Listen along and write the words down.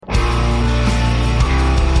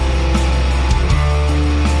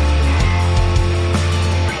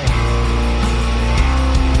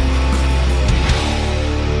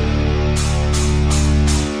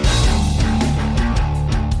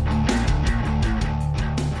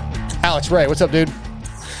Alex Ray. What's up, dude?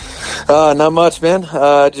 Not much, man.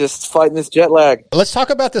 Just fighting this jet lag. Let's talk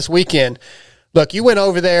about this weekend. Look, you went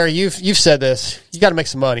over there. You've said this. You got to make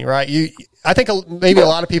some money, right? I think maybe a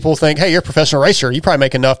lot of people think, hey, you're a professional racer. You probably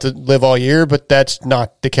make enough to live all year, but that's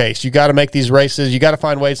not the case. You got to make these races. You got to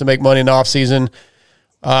find ways to make money in the off season.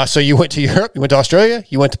 So you went to Europe, you went to Australia,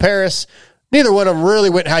 you went to Paris. Neither one of them really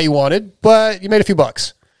went how you wanted, but you made a few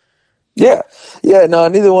bucks. Yeah. No,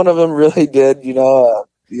 neither one of them really did.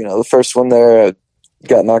 The first one there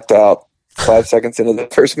got knocked out 5 seconds into the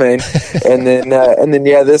first main, and then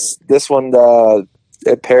this one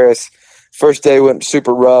at Paris, first day went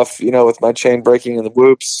super rough. With my chain breaking in the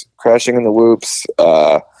whoops, crashing in the whoops.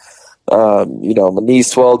 My knee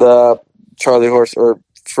swelled up. Charlie horse or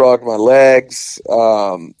frogged my legs.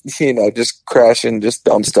 Just crashing, just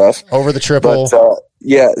dumb stuff over the triple.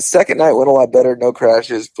 But second night went a lot better. No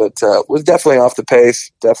crashes, but was definitely off the pace.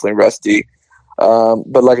 Definitely rusty.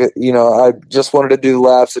 But I just wanted to do the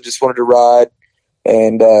laps. I just wanted to ride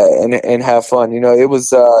and have fun. It was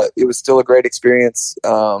still a great experience.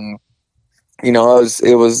 It was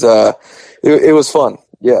fun.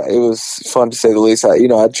 Yeah, it was fun to say the least. I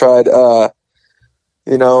tried,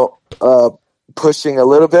 pushing a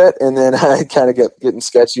little bit, and then I kind of getting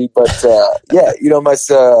sketchy. But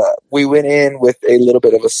we went in with a little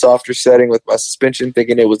bit of a softer setting with my suspension,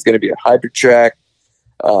 thinking it was going to be a hybrid track,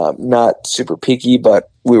 not super peaky, but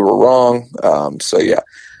we were wrong.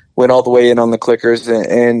 Went all the way in on the clickers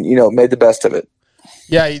and made the best of it.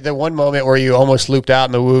 Yeah, the one moment where you almost looped out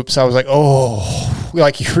in the whoops, I was like, oh,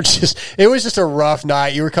 like you were it was just a rough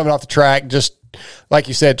night. You were coming off the track, just like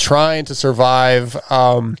you said, trying to survive.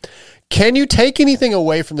 Can you take anything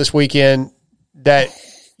away from this weekend that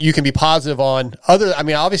you can be positive on?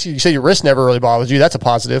 Obviously you said your wrist never really bothers you. That's a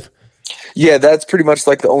positive. Yeah, that's pretty much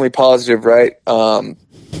like the only positive, right?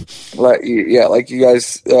 Like you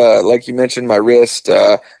guys, like you mentioned, my wrist,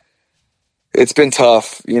 it's been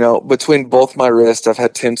tough, between both my wrists. I've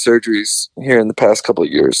had 10 surgeries here in the past couple of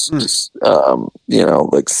years, just,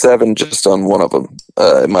 like 7 just on one of them,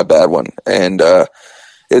 my bad one. And,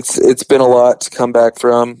 it's been a lot to come back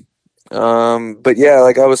from. But yeah,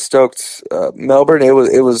 I was stoked. Melbourne, it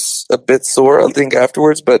was a bit sore, I think,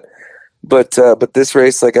 afterwards, but this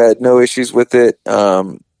race, I had no issues with it.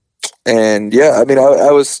 And yeah,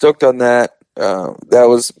 I was stoked on that. That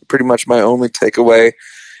was pretty much my only takeaway.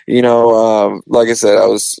 Like I said, I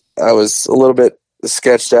was a little bit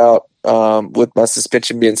sketched out, with my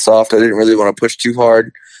suspension being soft. I didn't really want to push too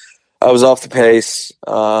hard. I was off the pace.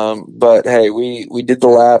 But hey, we did the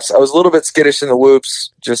laps. I was a little bit skittish in the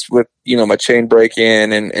whoops just with, my chain break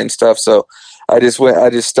in and stuff. So I just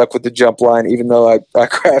stuck with the jump line, even though I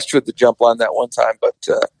crashed with the jump line that one time. But,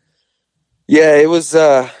 yeah, it was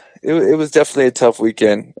definitely a tough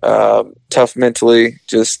weekend. Tough mentally,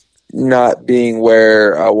 just not being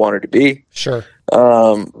where I wanted to be. Sure.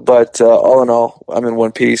 But all in all, I'm in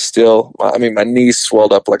one piece still. My knees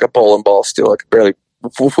swelled up like a bowling ball still. I could barely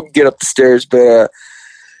get up the stairs, but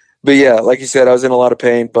yeah, like you said, I was in a lot of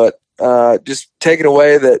pain, but just taking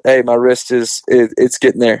away that, hey, my wrist it's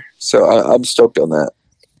getting there. So I'm stoked on that.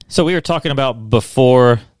 So we were talking about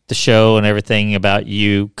before the show and everything about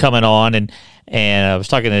you coming on, and I was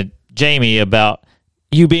talking to Jamie about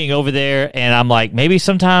you being over there, and I'm like, maybe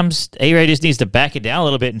sometimes A-Ray just needs to back it down a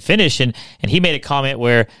little bit and finish, and he made a comment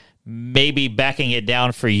where maybe backing it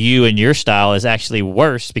down for you and your style is actually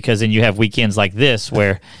worse, because then you have weekends like this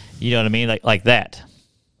where, you know what I mean, like that.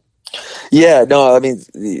 Yeah, no,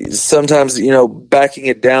 sometimes, backing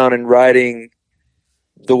it down and riding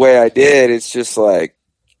the way I did, it's just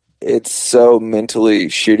it's so mentally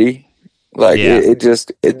shitty.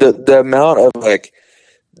 The amount of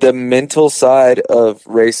the mental side of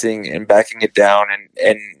racing and backing it down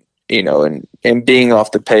and being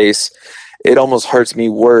off the pace, it almost hurts me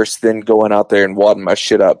worse than going out there and wadding my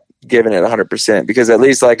shit up, giving it 100%. Because at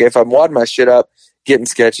least if I'm wadding my shit up, getting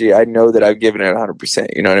sketchy, I know that I've given it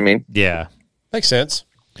 100%. You know what I mean? Yeah. Makes sense.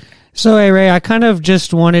 So, hey, Ray, I kind of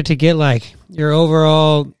just wanted to get your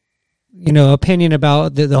overall, opinion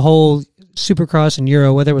about the whole Supercross and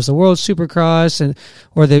Euro, whether it was the World Supercross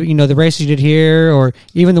or the races you did here, or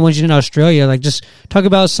even the ones you did in Australia. Just talk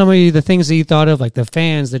about some of the things that you thought of, the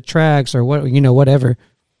fans, the tracks, or whatever.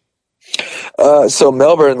 So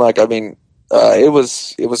Melbourne, it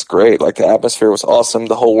was great. The atmosphere was awesome.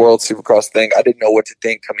 The whole World Supercross thing, I didn't know what to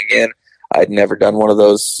think coming in. I'd never done one of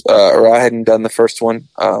those, or I hadn't done the first one.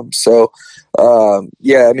 It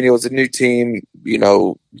was a new team,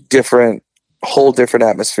 whole different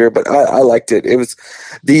atmosphere, but I liked it. It was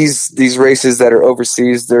these races that are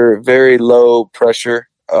overseas, they're very low pressure.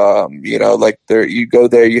 You go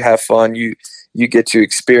there, you have fun, you You get to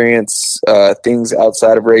experience things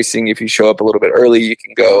outside of racing. If you show up a little bit early, you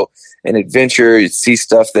can go and adventure, you see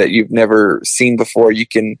stuff that you've never seen before.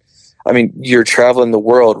 You're traveling the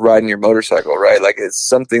world riding your motorcycle, right? Like, it's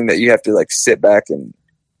something that you have to like sit back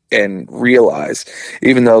and realize,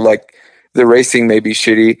 even though like the racing may be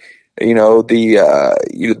shitty, the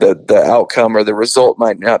outcome or the result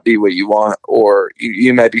might not be what you want, or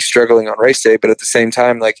you might be struggling on race day, but at the same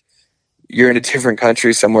time, like, you're in a different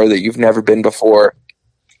country somewhere that you've never been before.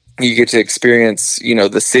 You get to experience,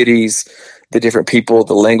 the cities, the different people,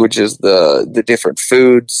 the languages, the different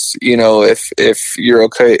foods, if you're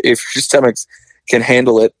okay, if your stomach can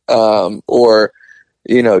handle it, or,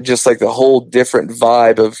 just like the whole different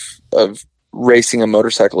vibe of racing a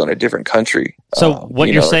motorcycle in a different country. So what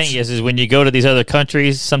you're saying is when you go to these other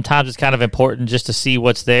countries, sometimes it's kind of important just to see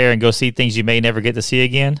what's there and go see things you may never get to see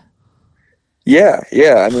again. Yeah.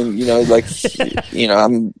 I mean, I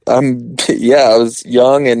was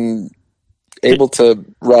young and able to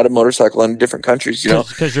ride a motorcycle in different countries,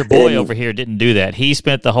 Because your boy over here didn't do that. He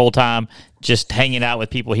spent the whole time just hanging out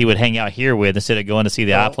with people he would hang out here with instead of going to see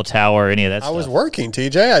the Eiffel Tower or any of that stuff. I was working,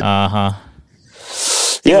 TJ.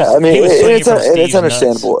 Yeah, it's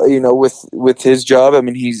understandable. With his job,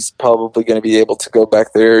 he's probably going to be able to go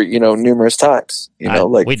back there, numerous times,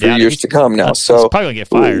 for years to come now. So he's probably going to get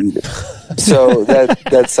fired. So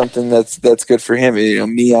that's something that's good for him.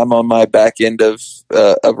 Me, I'm on my back end of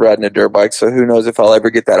riding a dirt bike, so who knows if I'll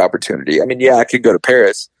ever get that opportunity. I could go to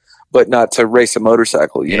Paris, but not to race a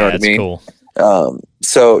motorcycle. You know what I mean? Cool.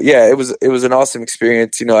 So yeah, it was an awesome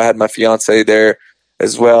experience. I had my fiance there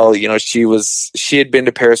as well. She had been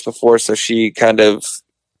to Paris before, so she kind of,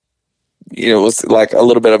 was like a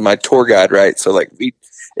little bit of my tour guide, right? So like we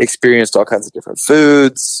experienced all kinds of different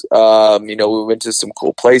foods. We went to some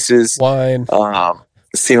cool places, wine,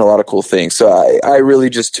 seen a lot of cool things. So I really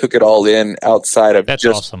just took it all in outside of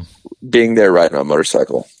awesome. Being there riding a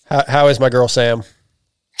motorcycle. How is my girl Sam?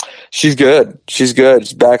 She's good. She's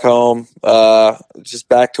back home, just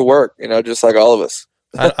back to work, just like all of us.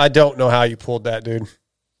 I don't know how you pulled that, dude.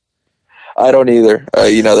 I don't either.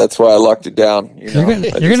 That's why I locked it down.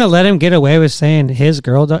 You're gonna let him get away with saying his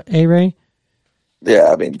girl, A-Ray?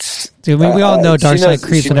 Yeah, dude, we all know Darkside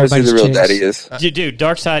creeps on everybody's who the real chicks. daddy is. Dude,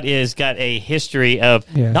 Darkside is got a history of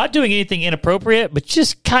not doing anything inappropriate, but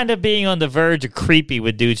just kind of being on the verge of creepy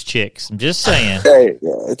with dudes' chicks. I'm just saying. Hey,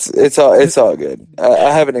 yeah, it's all good.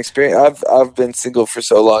 I haven't experienced. I've been single for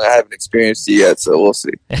so long. I haven't experienced it yet, so we'll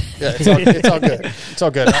see. Yeah, it's all good. It's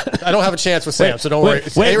all good. I don't have a chance with Sam, so don't worry.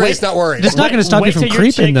 A-Ray's not worried. It's not going to stop you from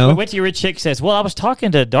creeping, though. Wait till your chick says, "Well, I was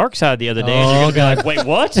talking to Darkside the other day," and you're going to be like, "Wait,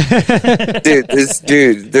 what?"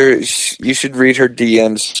 Dude, you should read her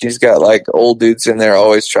DMs. She's got like old dudes in there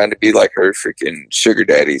always trying to be like her freaking sugar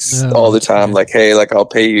daddies all the time. Yeah. Like, hey, like I'll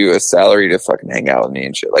pay you a salary to fucking hang out with me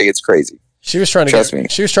and shit. Like, it's crazy. She was trying to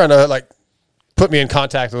She was trying to like put me in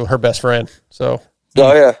contact with her best friend. So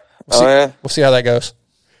we'll see how that goes.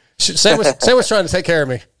 Sam was trying to take care of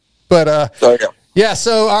me, but yeah.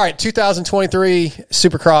 So all right, 2023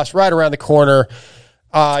 Supercross right around the corner.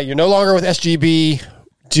 You're no longer with SGB.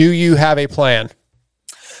 Do you have a plan?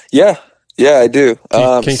 Yeah, I do.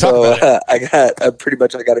 Can you talk about it? I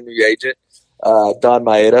got a new agent, Don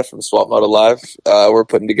Maeda from Swap Moto Live. We're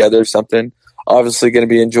putting together something. Obviously, going to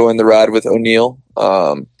be enjoying the ride with O'Neill.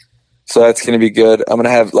 So that's going to be good. I'm going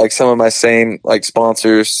to have like some of my same like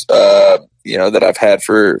sponsors, that I've had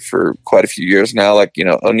for quite a few years now. Like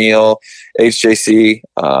O'Neill, HJC.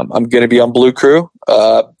 I'm going to be on Blue Crew.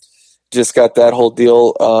 Just got that whole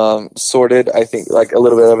deal sorted. I think like a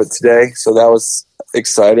little bit of it today. So that was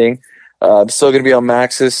exciting. I'm still going to be on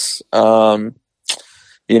Maxxis.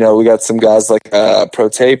 We got some guys like Pro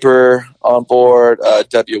Taper on board,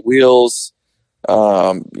 W Wheels.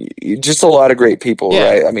 Just a lot of great people,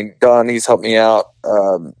 right? Don, he's helped me out,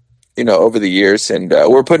 over the years, and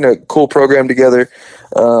we're putting a cool program together.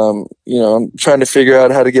 I'm trying to figure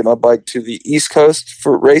out how to get my bike to the East Coast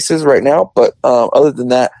for races right now. But other than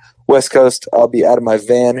that, West Coast, I'll be out of my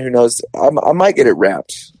van. Who knows? I might get it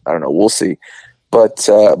wrapped. I don't know. We'll see. But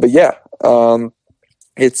yeah,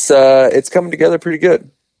 it's coming together pretty good.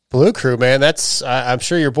 Blue Crew, man. I'm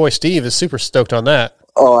sure your boy Steve is super stoked on that.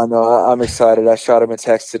 Oh, I know. I'm excited. I shot him a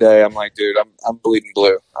text today. I'm like, dude, I'm bleeding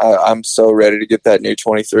blue. I'm so ready to get that new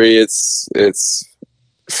 23. It's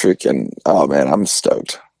freaking. Oh man, I'm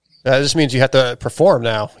stoked. That just means you have to perform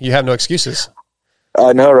now. You have no excuses.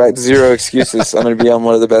 I know, right? Zero excuses. I'm going to be on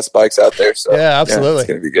one of the best bikes out there. So yeah, absolutely. It's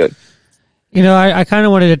going to be good. I kind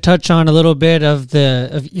of wanted to touch on a little bit of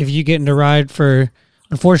if you getting to ride for.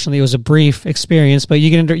 Unfortunately, it was a brief experience, but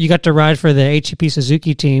you got to ride for the HEP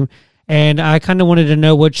Suzuki team, And I kind of wanted to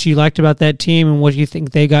know what you liked about that team and what you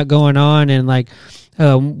think they got going on, and like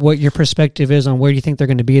what your perspective is on where you think they're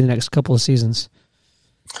going to be in the next couple of seasons.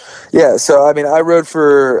 Yeah, so I mean, I rode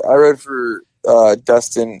for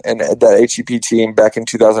Dustin and that HEP team back in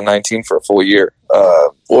 2019 for a full year.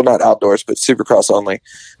 Well, not outdoors, but Supercross only.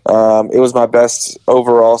 It was my best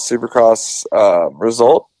overall Supercross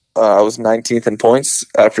result. I was 19th in points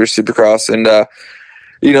after Supercross, and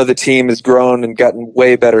the team has grown and gotten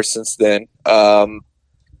way better since then.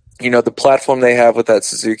 The platform they have with that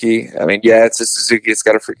Suzuki, I mean, yeah, it's a Suzuki. It's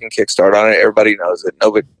got a freaking kickstart on it. Everybody knows it.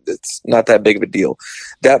 Nobody, it's not that big of a deal.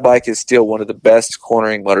 That bike is still one of the best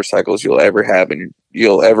cornering motorcycles you'll ever have and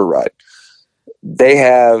you'll ever ride. They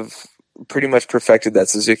have pretty much perfected that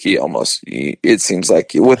Suzuki almost, it seems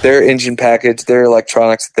like, with their engine package, their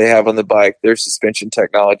electronics that they have on the bike, their suspension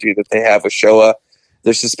technology that they have with Showa,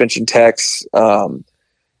 their suspension techs.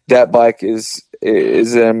 That bike is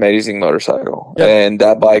an amazing motorcycle, and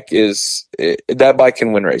that bike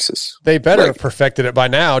can win races. They better have perfected it by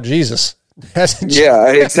now. Jesus.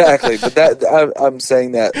 Yeah, exactly. But I'm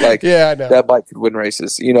saying that I know. that bike could win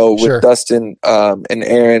races. With Dustin and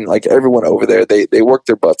Aaron, like everyone over there, they work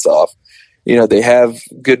their butts off. They have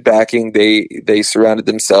good backing. They surrounded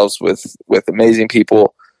themselves with amazing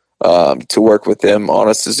people to work with them on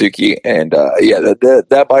a Suzuki, and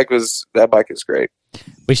that bike is great.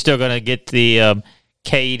 We still gonna get the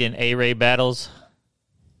Cade and A-Ray battles,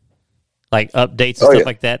 like updates and stuff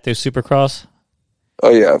like that through Supercross.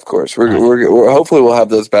 Oh yeah, of course. We're hopefully we'll have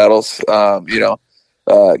those battles.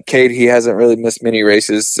 Cade, he hasn't really missed many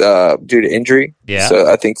races due to injury. Yeah. So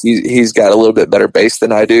I think he's got a little bit better base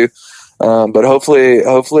than I do. But hopefully,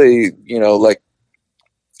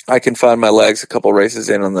 I can find my legs a couple races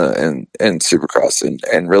in on the and Supercross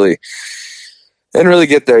and really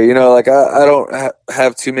get there. I don't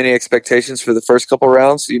have too many expectations for the first couple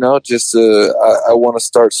rounds. Just I want to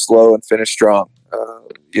start slow and finish strong.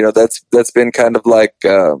 That's been kind of like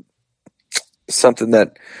something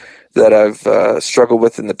that I've struggled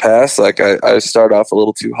with in the past. Like I start off a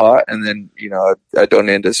little too hot, and then I don't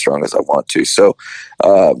end as strong as I want to. So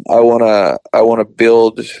I wanna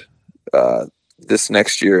build this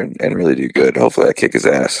next year and really do good. Hopefully, I kick his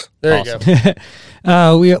ass. There awesome. You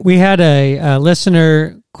go. We had a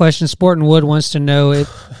listener question. Sporting Wood wants to know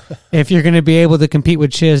if you're going to be able to compete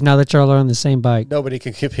with Chiz now that y'all are on the same bike. Nobody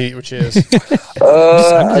can compete with Chiz.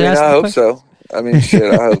 I hope so. I mean, shit,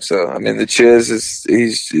 I hope so. I mean, the Chiz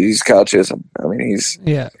he's Kyle Chisholm. I mean, he's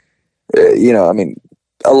a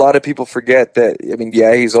lot of people forget that. I mean,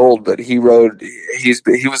 yeah, he's old, but he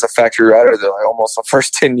was a factory rider almost the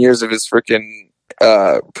first 10 years of his freaking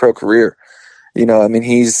pro career. I mean,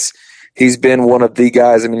 he's been one of the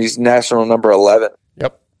guys. I mean, he's national number 11.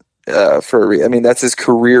 Yep. I mean, that's his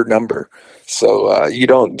career number. So you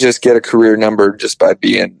don't just get a career number just by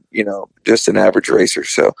being, just an average racer.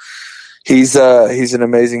 So he's an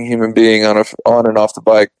amazing human being on and off the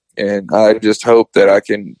bike, and I just hope that I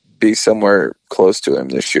can be somewhere close to him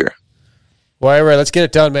this year. Well, Ray, let's get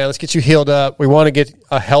it done, man. Let's get you healed up. We want to get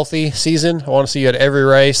a healthy season. I want to see you at every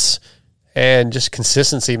race. And just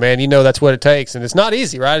consistency, man. That's what it takes. And it's not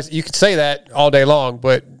easy, right? You can say that all day long,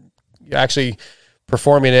 but actually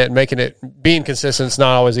performing it and being consistent is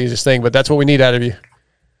not always the easiest thing, but that's what we need out of you.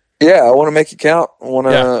 Yeah, I want to make it count. I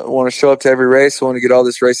want to show up to every race. I want to get all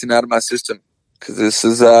this racing out of my system because this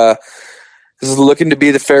is looking to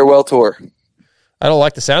be the farewell tour. I don't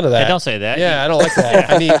like the sound of that. Hey, don't say that. Yeah, I don't like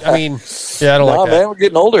that. I don't like that. Man, we're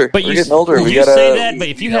getting older. But we're getting older. We gotta say that. But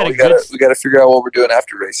if you had we gotta figure out what we're doing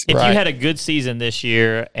after racing. If you had a good season this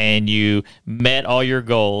year and you met all your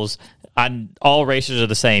goals, all racers are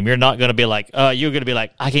the same. You're not going to be like, you're going to be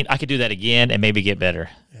like, I could do that again and maybe get better.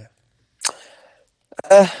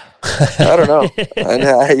 I don't know.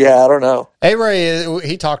 I don't know. A-Ray,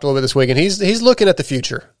 he talked a little bit this week, and he's looking at the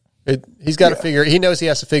future. He's got to figure. He knows he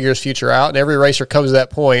has to figure his future out, and every racer comes to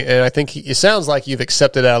that point. And I think it sounds like you've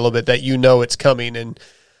accepted that a little bit, that it's coming, and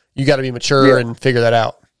you got to be mature and figure that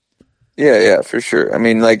out. Yeah, for sure. I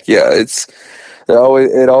mean,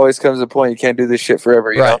 it always comes to a point you can't do this shit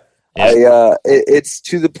forever. You know? Yeah. It's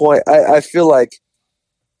to the point. I feel like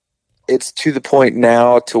it's to the point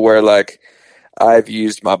now to where I've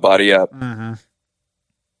used my body up. Mm-hmm.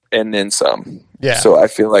 And then some. Yeah. So I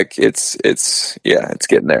feel like it's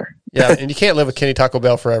getting there. Yeah, and you can't live with Kenny Taco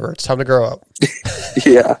Bell forever. It's time to grow up.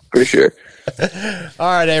 Yeah, for sure. All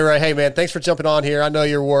right, A-Ray. Hey, man, thanks for jumping on here. I know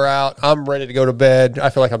you're wore out. I'm ready to go to bed. I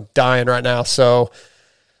feel like I'm dying right now. So,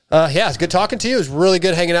 it's good talking to you. It was really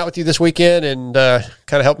good hanging out with you this weekend and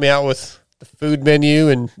kind of helped me out with the food menu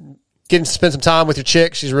and getting to spend some time with your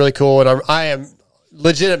chick. She's really cool, and I am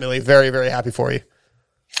legitimately very, very happy for you.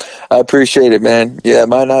 I appreciate it, man. Yeah, it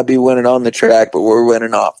might not be winning on the track, but we're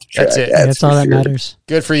winning off the track. That's it. That's all for that sure. matters.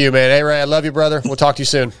 Good for you, man. Hey, Ray, I love you, brother. We'll talk to you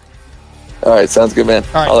soon. All right, sounds good, man.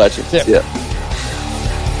 All right. I'll let you. See ya. See ya.